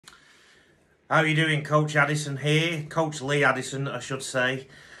How are you doing? Coach Addison here, Coach Lee Addison, I should say,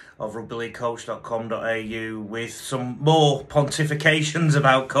 of rugbyleaguecoach.com.au with some more pontifications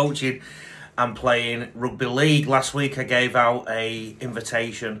about coaching and playing rugby league. Last week I gave out an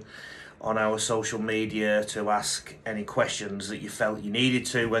invitation on our social media to ask any questions that you felt you needed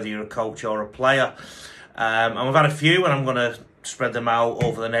to, whether you're a coach or a player. And we've had a few, and I'm going to spread them out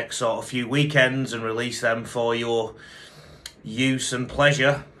over the next sort of few weekends and release them for your use and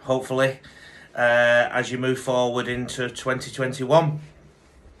pleasure, hopefully, as you move forward into 2021.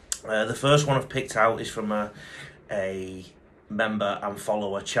 The first one I've picked out is from a member and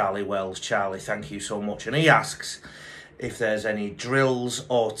follower, Charlie Wells. Charlie, thank you so much. And he asks if there's any drills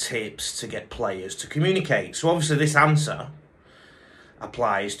or tips to get players to communicate. So obviously this answer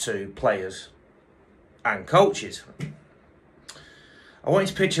applies to players and coaches. I want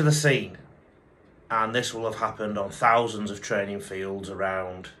you to picture the scene, and this will have happened on thousands of training fields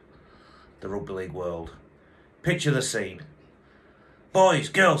around the rugby league world. Picture the scene. Boys,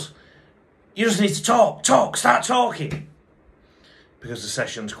 girls, you just need to talk, start talking, because the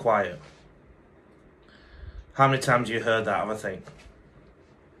session's quiet. How many times have you heard that, have I think?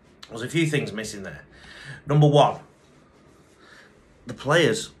 There's a few things missing there. Number one, the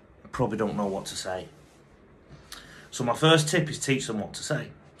players probably don't know what to say. So my first tip is teach them what to say.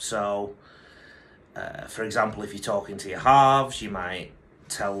 So, for example, if you're talking to your halves, you might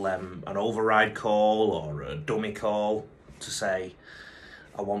tell them an override call or a dummy call to say,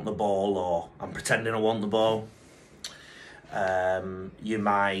 I want the ball, or I'm pretending I want the ball. You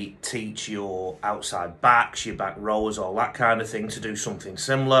might teach your outside backs, your back rowers, all that kind of thing to do something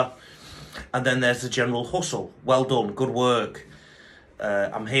similar. And then there's the general hustle. Well done, good work.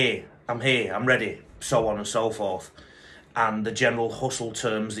 I'm here, I'm ready, so on and so forth. And the general hustle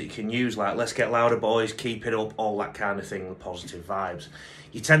terms that you can use, like let's get louder boys, keep it up, all that kind of thing with positive vibes.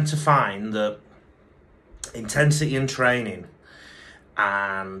 You tend to find that intensity in training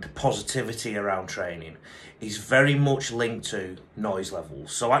and positivity around training is very much linked to noise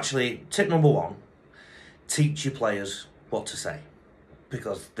levels. So actually, tip number one, teach your players what to say,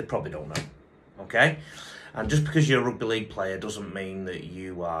 because they probably don't know, okay? And just because you're a rugby league player doesn't mean that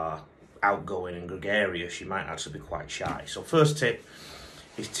you are outgoing and gregarious. You might actually be quite shy. So first tip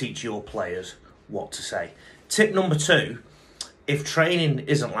is teach your players what to say. Tip number two, if training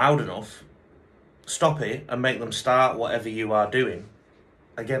isn't loud enough, stop it and make them start whatever you are doing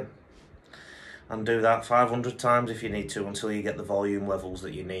again. And do that 500 times if you need to until you get the volume levels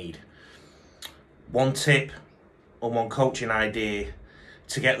that you need. One tip or one coaching idea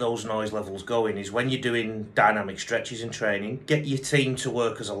to get those noise levels going is when you're doing dynamic stretches in training, get your team to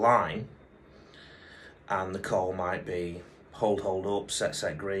work as a line, and the call might be hold up,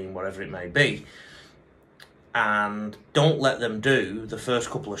 set green, whatever it may be. And don't let them do the first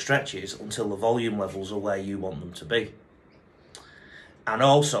couple of stretches until the volume levels are where you want them to be. And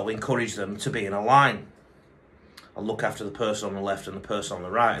also encourage them to be in a line and look after the person on the left and the person on the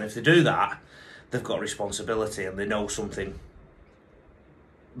right. And if they do that, they've got responsibility and they know something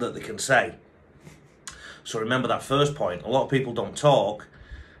that they can say. So remember that first point. A lot of people don't talk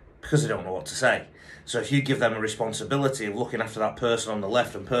because they don't know what to say. So if you give them a responsibility of looking after that person on the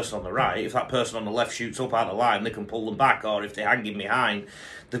left and person on the right, if that person on the left shoots up out of line, they can pull them back, or if they're hanging behind,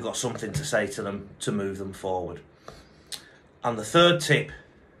 they've got something to say to them to move them forward. And the third tip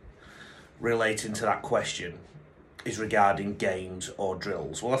relating to that question is regarding games or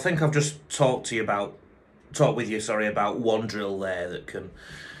drills. Well, I think I've just talked with you about one drill there that can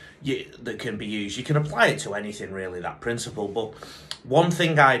be used. You can apply it to anything really, that principle. But one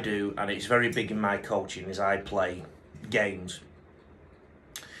thing I do, and it's very big in my coaching, is I play games.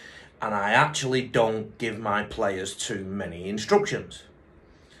 And I actually don't give my players too many instructions.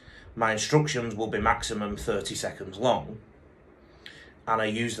 My instructions will be maximum 30 seconds long. And I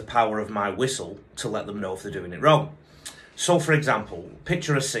use the power of my whistle to let them know if they're doing it wrong. So for example,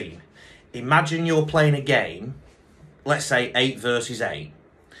 picture a scene. Imagine you're playing a game, let's say 8 versus 8,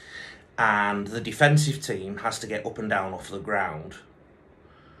 and the defensive team has to get up and down off the ground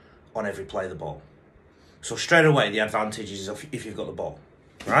on every play of the ball. So straight away, the advantage is if you've got the ball,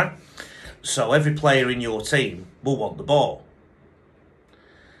 right? So every player in your team will want the ball.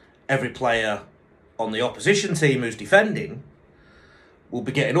 Every player on the opposition team who's defending will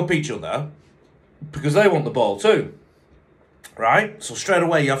be getting up each other because they want the ball too. Right? So straight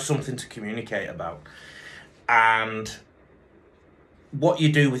away you have something to communicate about. And what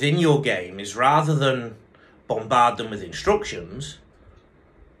you do within your game is, rather than bombard them with instructions,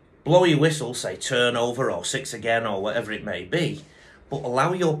 blow your whistle, say turnover or 6 again or whatever it may be, but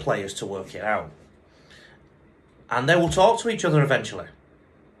allow your players to work it out. And they will talk to each other eventually.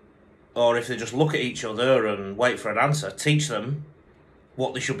 or if they just look at each other and wait for an answer, teach them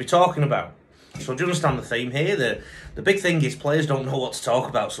what they should be talking about. So do you understand the theme here? The big thing is players don't know what to talk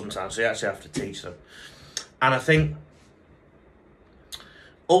about sometimes, so you actually have to teach them. And I think,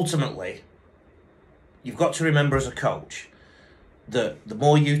 ultimately, you've got to remember as a coach that the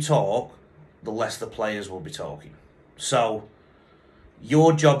more you talk, the less the players will be talking. So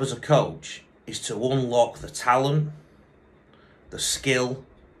your job as a coach is to unlock the talent, the skill,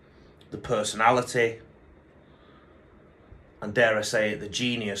 the personality, and dare I say it, the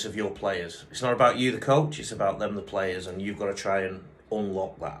genius of your players. It's not about you, the coach, it's about them, the players, and you've got to try and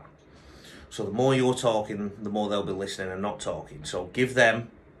unlock that. So the more you're talking, the more they'll be listening and not talking. So give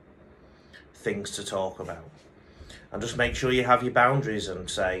them things to talk about. And just make sure you have your boundaries and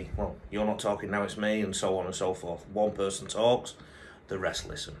say, well, you're not talking, now it's me, and so on and so forth. One person talks, the rest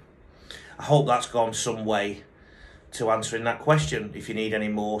listen. I hope that's gone some way to answering that question. If you need any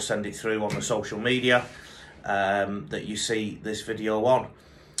more, send it through on the social media that you see this video on.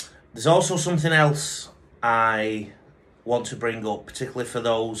 There's also something else I want to bring up, particularly for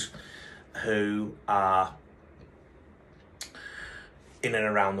those who are in and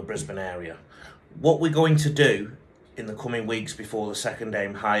around the Brisbane area. What we're going to do in the coming weeks before the second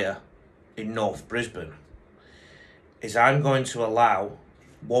aim hire in North Brisbane is I'm going to allow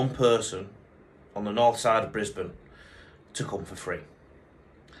one person on the north side of Brisbane to come for free.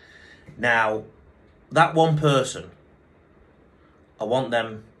 Now, that one person, I want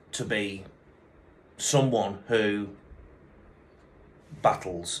them to be someone who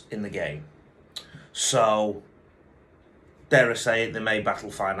battles in the game. So, dare I say it, they may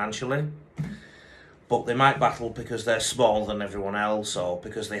battle financially, but they might battle because they're smaller than everyone else, or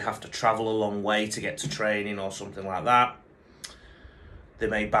because they have to travel a long way to get to training or something like that. They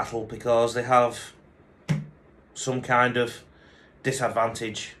may battle because they have some kind of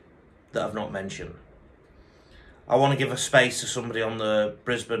disadvantage that I've not mentioned. I want to give a space to somebody on the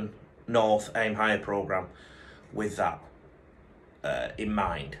Brisbane North Aim Higher programme with that in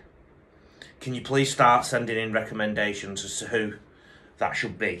mind. Can you please start sending in recommendations as to who that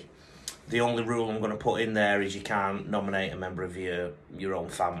should be? The only rule I'm going to put in there is you can't nominate a member of your own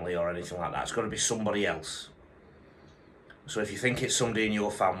family or anything like that. It's got to be somebody else. So if you think it's somebody in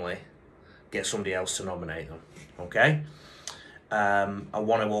your family, get somebody else to nominate them, okay? I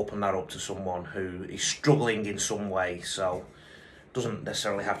want to open that up to someone who is struggling in some way, so it doesn't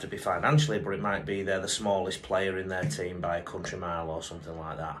necessarily have to be financially, but it might be they're the smallest player in their team by a country mile or something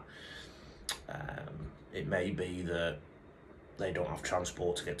like that. It may be that they don't have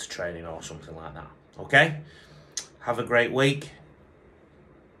transport to get to training or something like that, okay? Have a great week.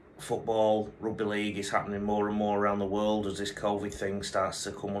 Football, Rugby League is happening more and more around the world as this COVID thing starts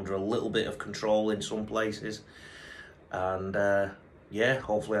to come under a little bit of control in some places. And yeah,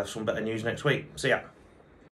 hopefully I have some better news next week. See ya.